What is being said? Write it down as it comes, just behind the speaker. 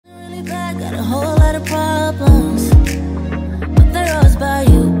lot of problems, but they're always by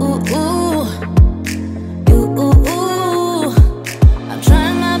you. I'm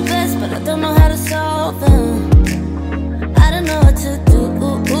trying my best, but I don't know how to solve them. I don't know what to do.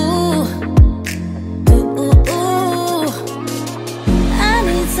 I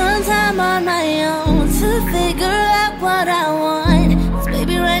need some time on my own to figure out what I want. 'Cause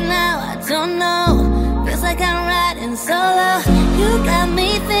baby, right now I don't know. Feels like I'm riding solo. You got me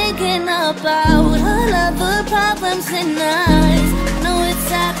thinking about all of the problems in us. I know it's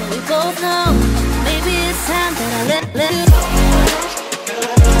sad, but we both know. Maybe it's time that I let you go.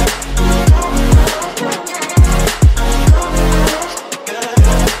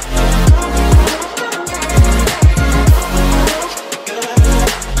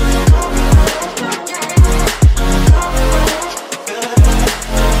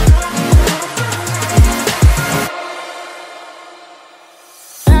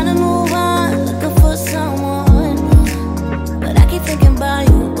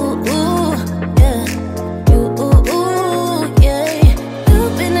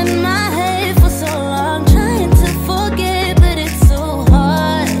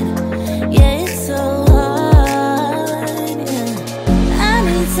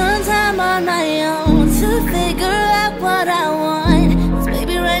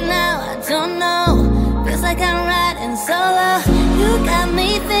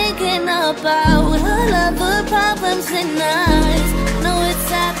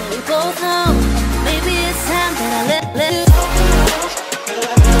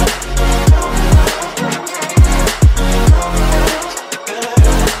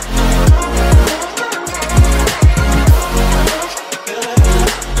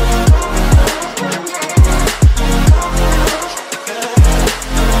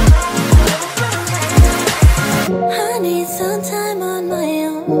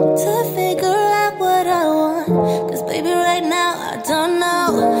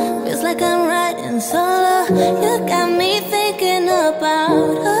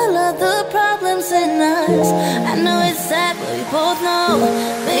 I know it's sad, but we both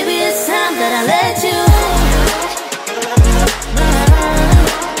know.